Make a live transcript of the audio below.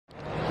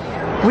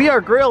We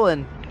are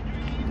grilling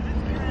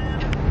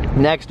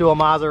next to a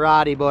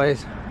Maserati,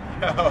 boys.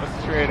 Oh,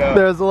 straight up.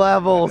 There's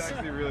levels. That's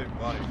actually really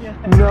funny.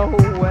 No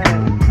way.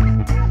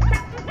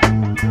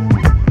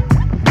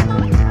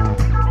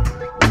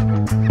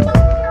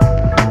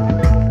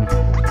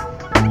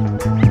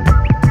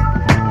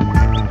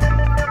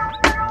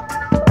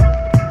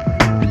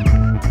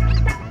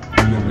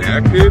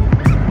 Neck, dude?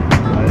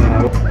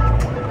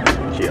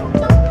 Chill.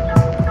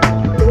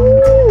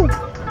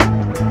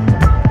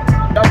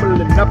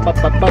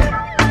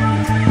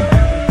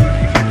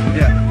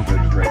 Yeah,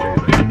 that's right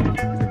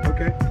there.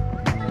 Okay.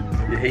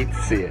 You hate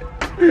to see it.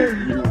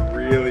 You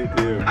really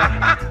do.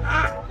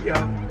 You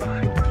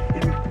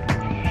fucking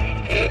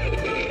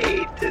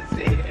hate to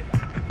see it.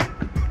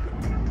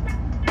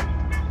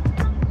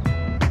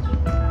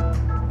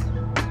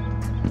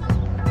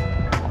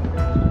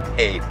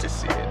 Hate to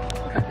see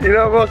it. You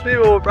know, most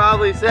people will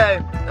probably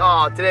say,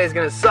 oh, today's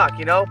gonna suck,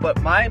 you know?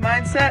 But my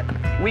mindset,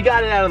 we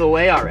got it out of the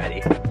way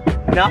already.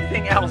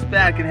 Nothing else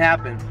bad can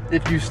happen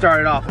if you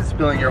started off with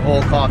spilling your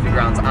whole coffee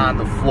grounds on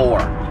the floor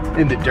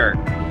in the dirt.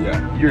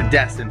 Yeah. You're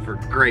destined for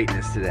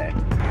greatness today.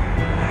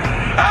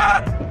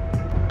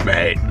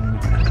 Mate.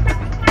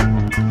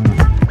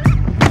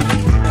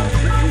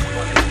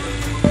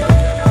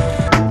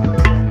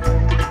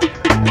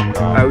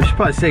 Alright, we should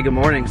probably say good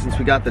morning since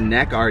we got the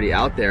neck already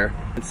out there.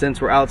 And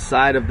since we're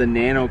outside of the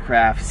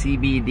Nanocraft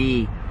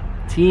CBD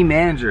team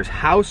manager's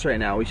house right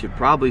now, we should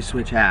probably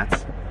switch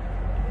hats.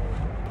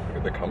 Look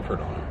at the comfort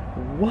on it.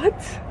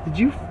 What? Did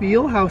you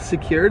feel how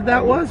secured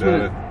that was?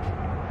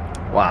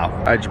 Wow.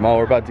 All right, Jamal,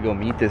 we're about to go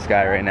meet this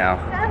guy right now.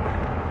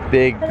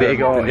 Big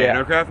old, the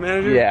Nanocraft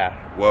manager? Yeah.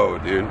 Whoa,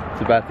 dude.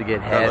 It's about to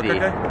get heavy.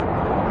 Look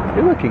okay?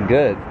 You're looking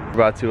good. We're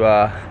about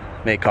to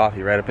make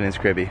coffee right up in his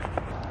cribby.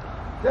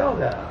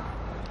 Zelda.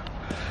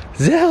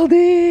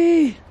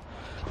 Zeldy!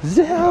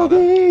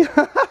 Zeldy!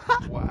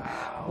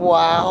 Wow.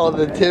 Wow,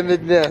 the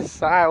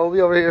timidness. All right, we'll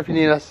be over here if you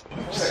need us.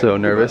 So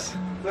nervous.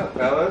 What's up,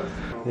 fellas?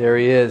 There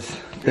he is,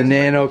 the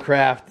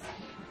Nanocraft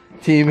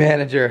team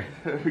manager.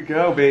 There we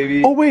go,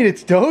 baby. Oh wait,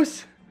 it's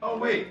Dose? Oh,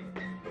 wait.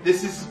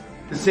 This is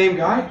the same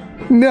guy?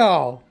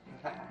 No.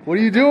 What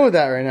are you doing with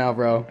that right now,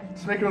 bro?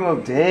 Just making a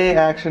little day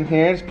action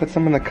here. Just put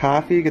some in the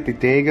coffee, get the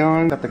day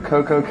going. Got the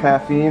cocoa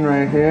caffeine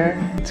right here.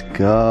 Let's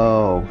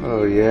go.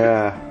 Oh,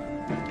 yeah.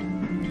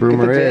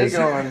 Rumor Get the day is,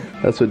 going.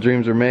 that's what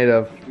dreams are made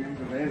of. Dreams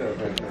are made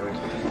of right now.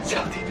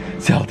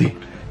 Zeldy,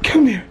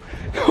 come here.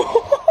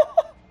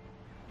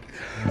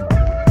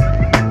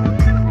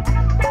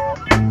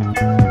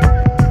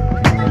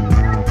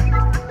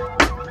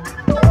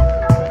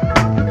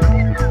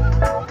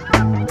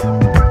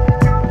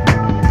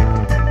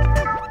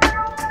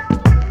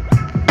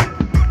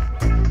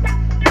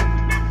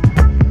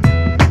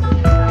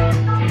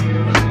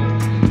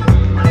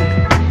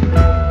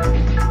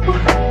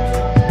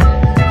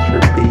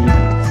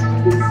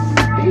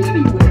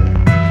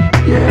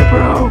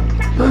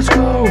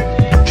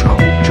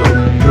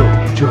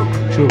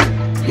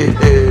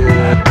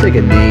 Take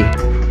a knee.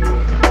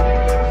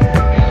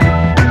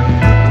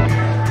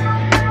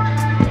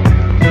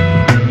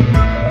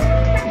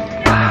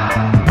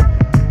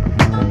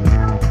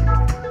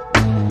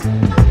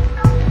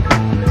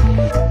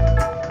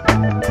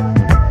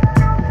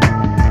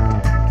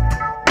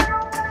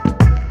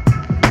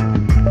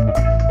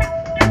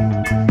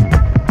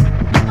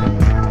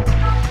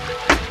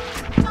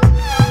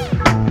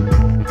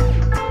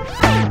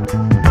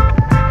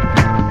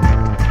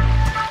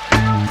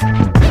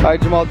 All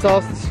right, Jamal, tell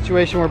us the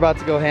situation we're about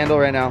to go handle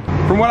right now.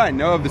 From what I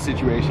know of the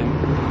situation,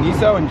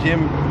 Niso and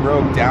Jim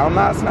broke down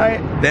last night,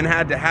 then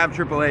had to have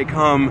AAA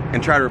come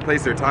and try to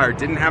replace their tire,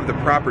 didn't have the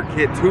proper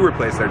kit to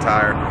replace their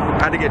tire,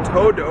 had to get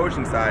towed to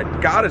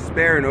Oceanside, got a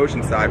spare in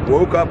Oceanside,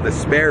 woke up, the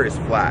spare is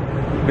flat.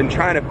 Been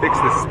trying to fix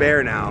the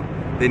spare now.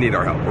 They need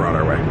our help, we're on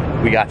our way.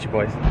 We got you,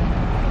 boys.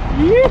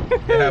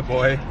 Yeah,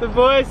 boy. The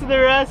boys to the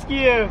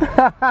rescue.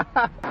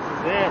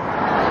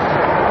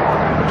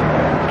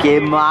 Que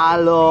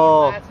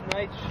malo. Last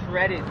night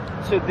shredded.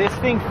 So this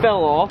thing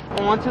fell off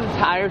onto the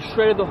tire,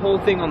 shredded the whole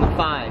thing on the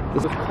 5. It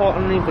was caught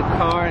underneath the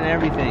car and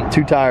everything.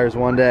 2 tires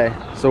one day.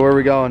 So where are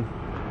we going?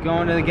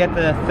 Going to get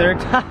the 3rd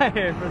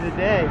tire for the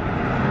day.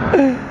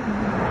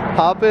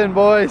 Hop in,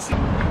 boys.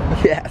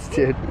 Yes,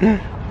 dude.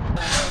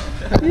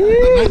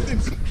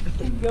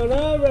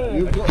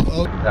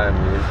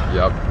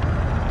 Yup.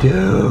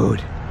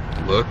 Dude.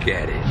 Look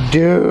at it.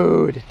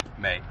 Dude.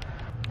 Mate.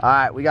 All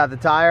right, we got the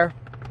tire.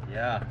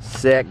 Yeah.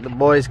 Sick. The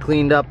boys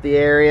cleaned up the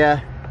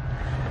area.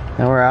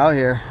 Now we're out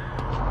here.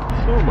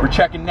 We're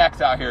checking necks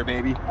out here,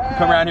 baby.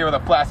 Come around here with a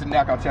flaccid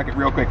neck, I'll check it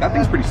real quick. That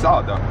thing's pretty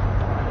solid, though.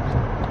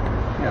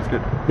 Yeah, it's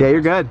good. Yeah,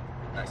 you're good.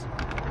 Nice.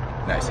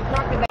 Nice.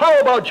 How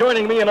about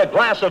joining me in a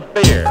glass of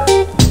beer?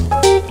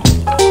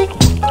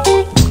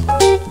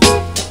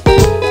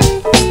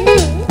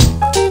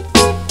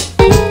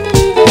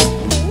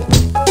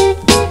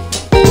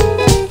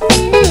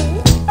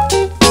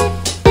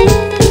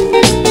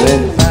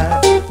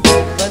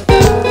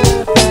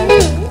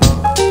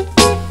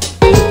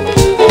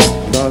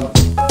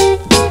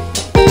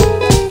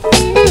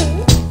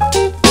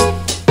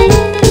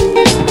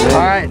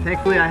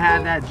 thankfully I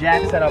had that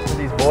jack set up for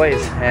these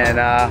boys, and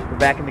we're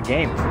back in the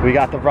game. We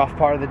got the rough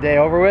part of the day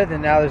over with,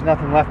 and now there's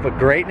nothing left but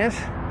greatness.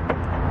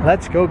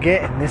 Let's go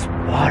get in this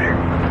water.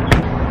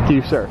 To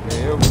you, sir.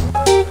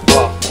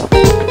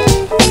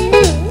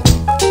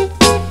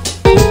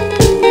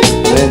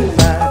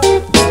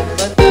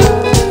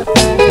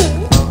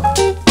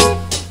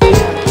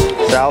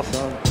 South.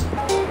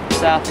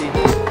 Southeast.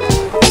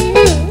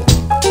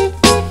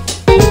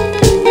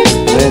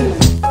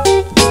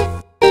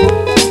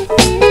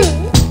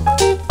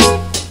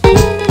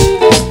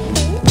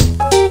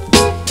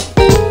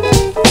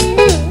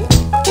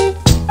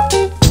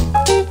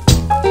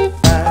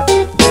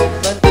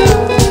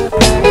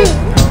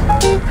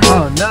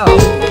 Oh no.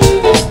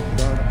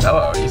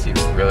 Oh, he seems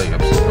really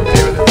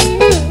okay with it.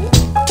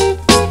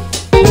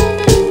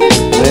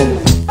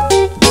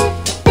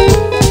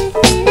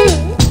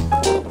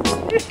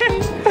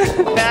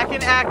 Back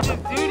in active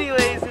duty,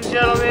 ladies and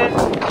gentlemen.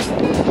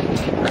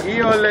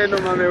 Híjole, no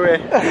mames, güey.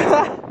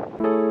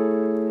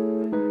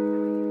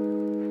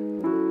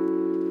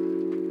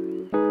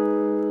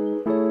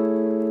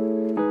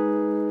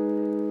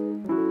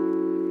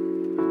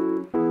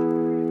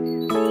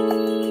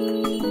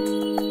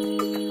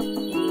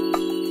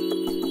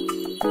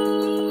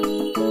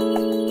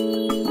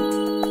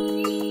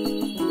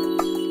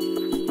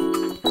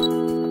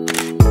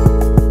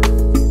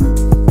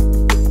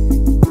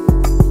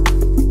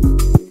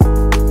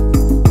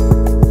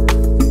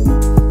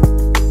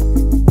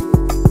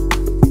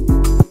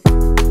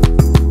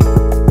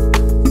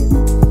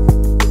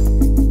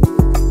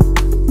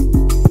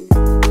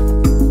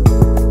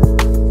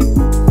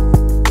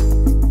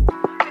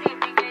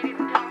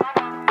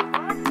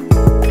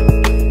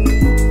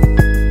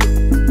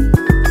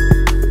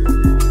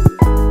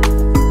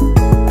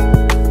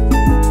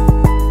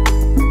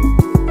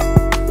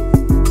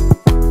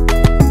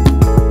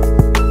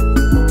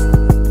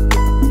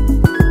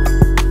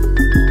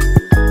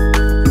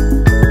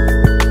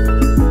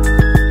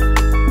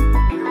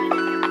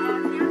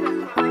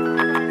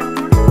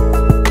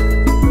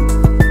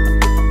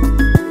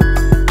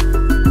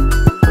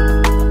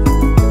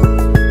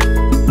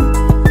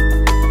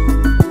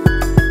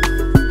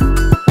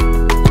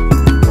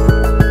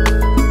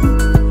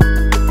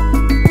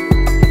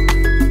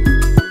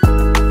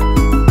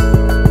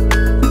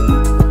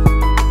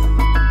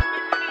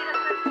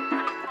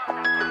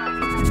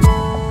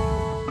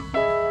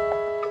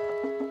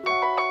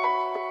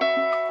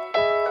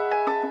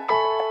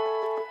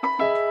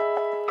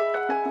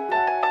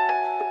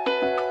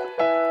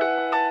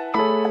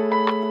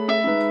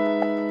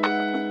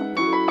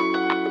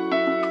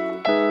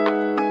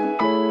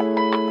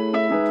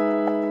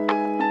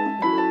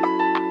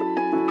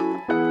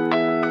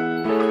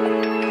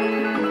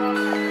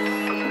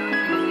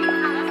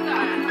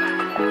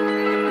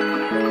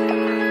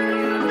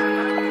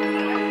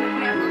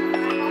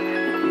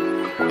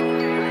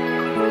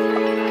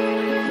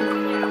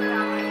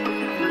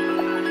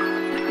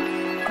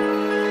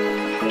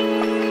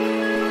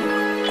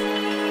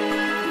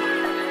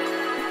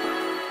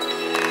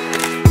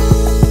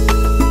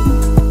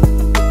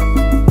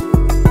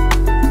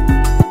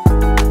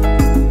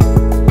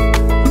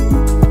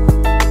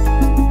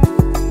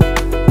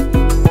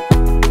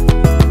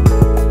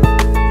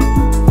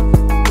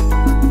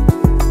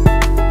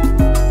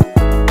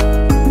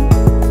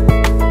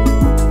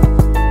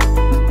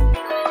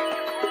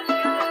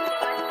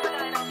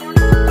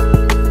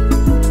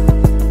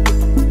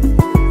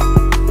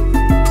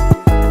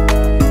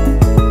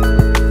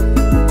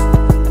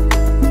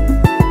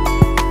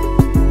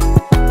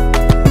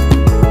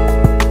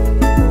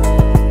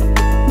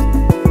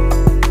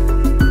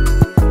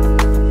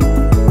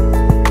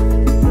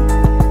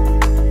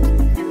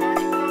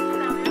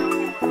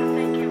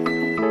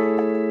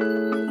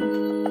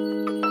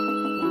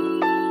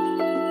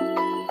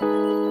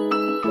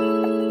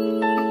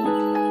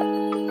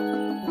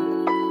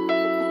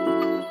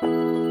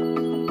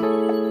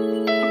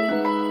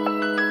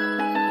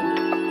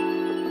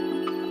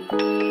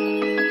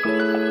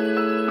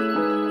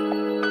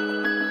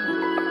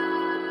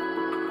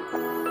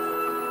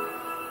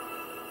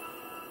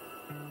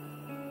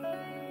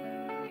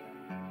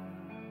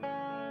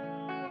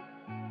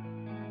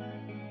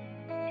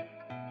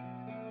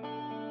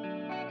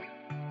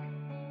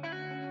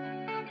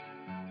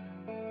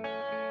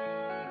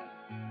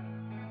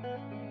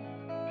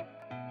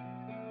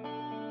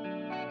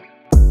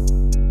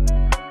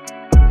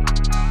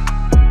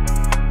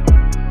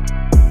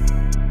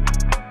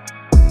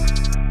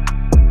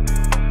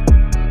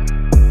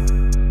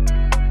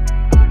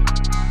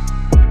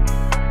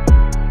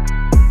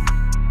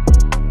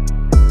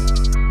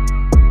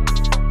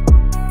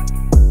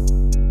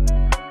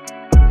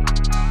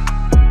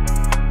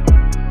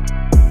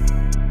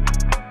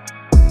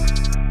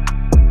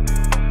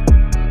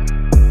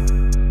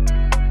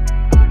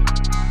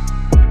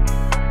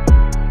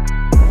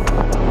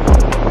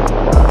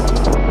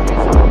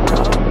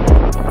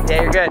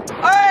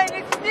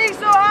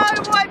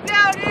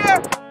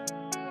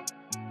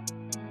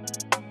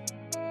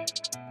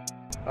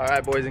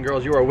 right, boys and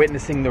girls, you are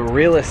witnessing the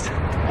realest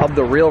of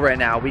the real right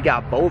now. We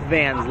got both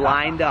vans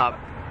lined up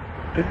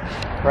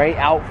right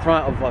out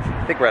front of,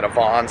 I think we're at a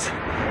Vaughn's,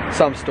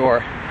 some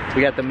store.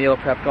 We got the meal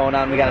prep going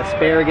on. We got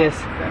asparagus,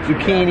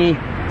 zucchini,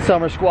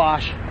 summer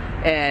squash,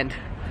 and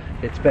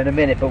it's been a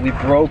minute, but we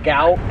broke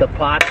out the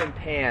pots and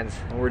pans,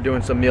 and we're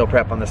doing some meal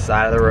prep on the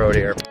side of the road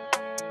here.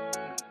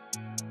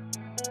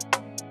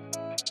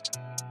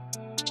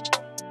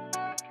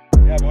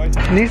 Yeah, boys.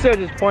 Niso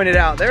just pointed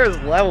out there's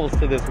levels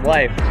to this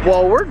life.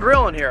 Well, we're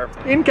grilling here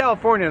in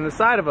California on the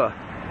side of a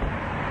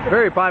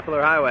very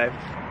popular highway.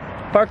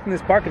 Parked in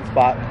this parking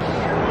spot.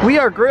 We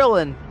are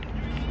grilling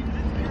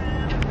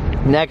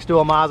next to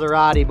a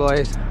Maserati,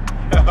 boys.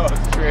 Oh,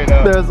 straight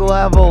up. There's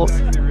levels.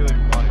 That's actually really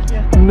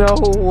funny. No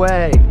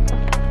way.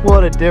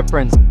 What a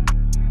difference.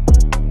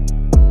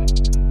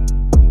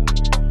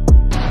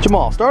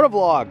 Jamal, start a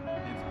vlog.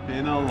 It's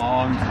been a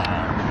long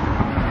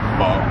time,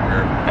 but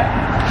we're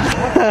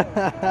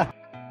back.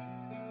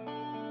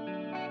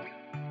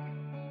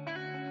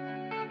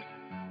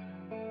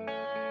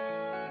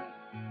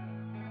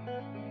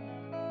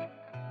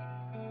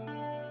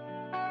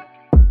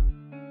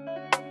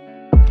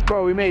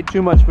 Bro, we made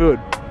too much food.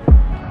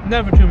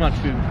 Never too much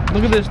food.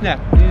 Look at this neck.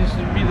 It needs to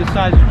be the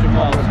size of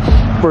Jamal's.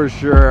 For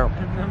sure. I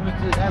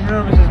don't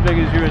know if it's as big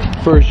as yours.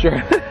 For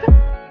sure.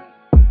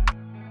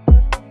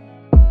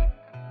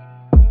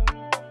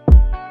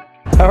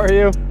 How are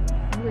you?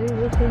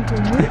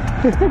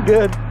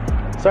 Good.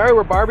 Sorry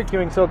we're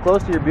barbecuing so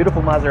close to your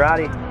beautiful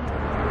Maserati.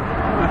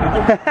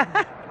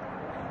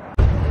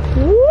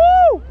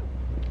 Woo!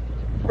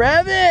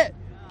 Rev it!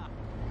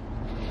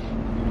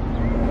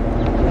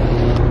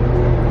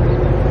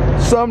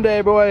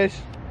 Someday,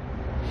 boys.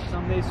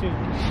 Someday soon.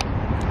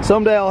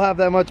 Someday I'll have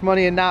that much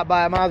money and not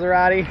buy a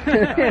Maserati.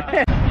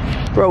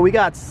 Bro, we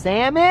got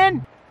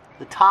salmon.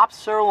 The top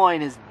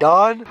sirloin is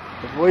done.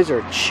 The boys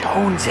are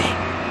jonesing.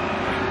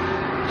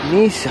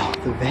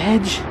 Niso, the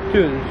veg.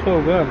 Dude, it's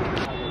so good.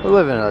 We're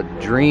living a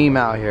dream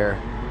out here.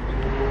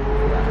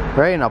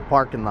 Right in a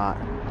parking lot.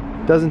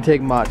 Doesn't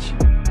take much.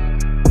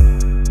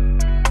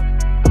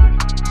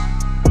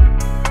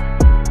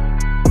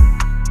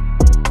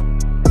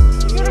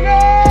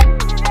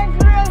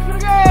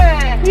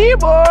 Yeah,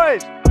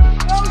 boys!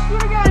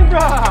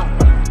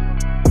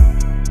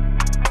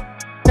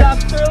 Top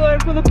sirloin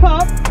for the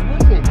pup.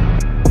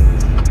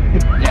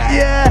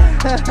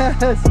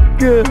 Yes!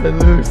 Good,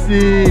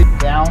 Lucy.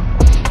 Down.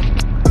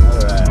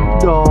 Alright.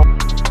 Oh.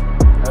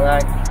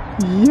 Alright.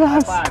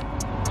 Yes!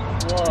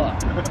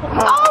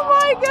 Oh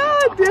my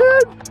god,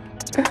 dude!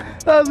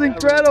 That was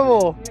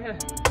incredible! Yeah.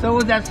 So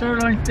was that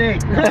sirloin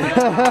steak.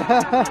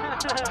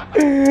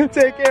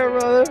 Take care,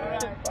 brother.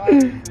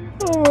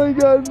 Oh my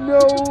god, no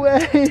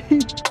way!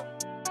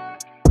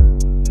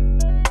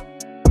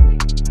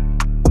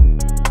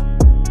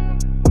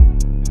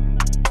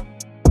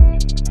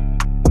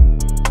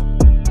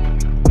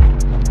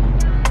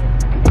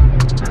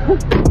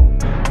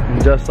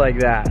 Just like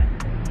that,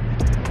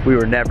 we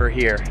were never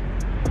here.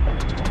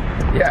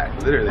 Yeah,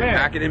 literally. Where?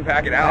 Pack it in,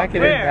 pack it out. Pack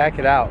it in, pack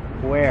it out.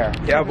 Where?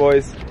 Yeah,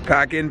 boys.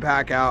 Pack in,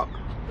 pack out.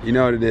 You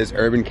know what it is,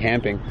 urban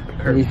camping.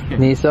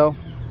 Niso?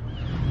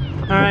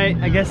 Alright,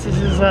 I guess this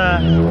is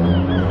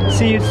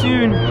see you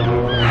soon.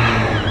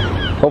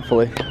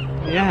 Hopefully.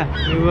 Yeah,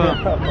 we will.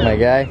 My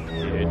guy,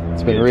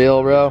 it's been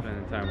real, bro.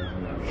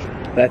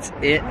 That's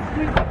it.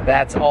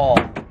 That's all.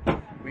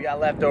 We got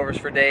leftovers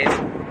for days.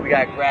 We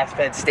got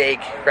grass-fed steak,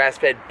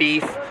 grass-fed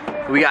beef.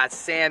 We got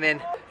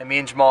salmon. And me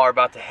and Jamal are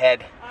about to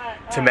head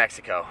to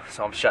Mexico.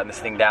 So I'm shutting this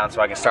thing down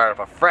so I can start off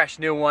a fresh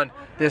new one.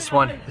 This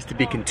one is to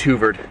be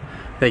contuvered.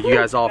 Thank you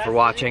guys all for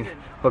watching.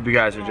 Hope you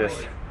guys are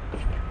just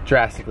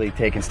drastically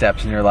taking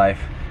steps in your life,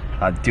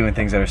 doing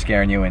things that are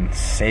scaring you and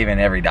saving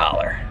every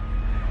dollar.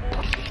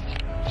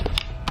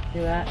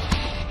 Hear that?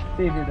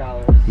 Save your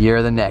dollars. Year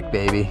of the neck,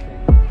 baby.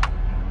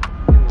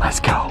 Let's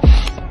go.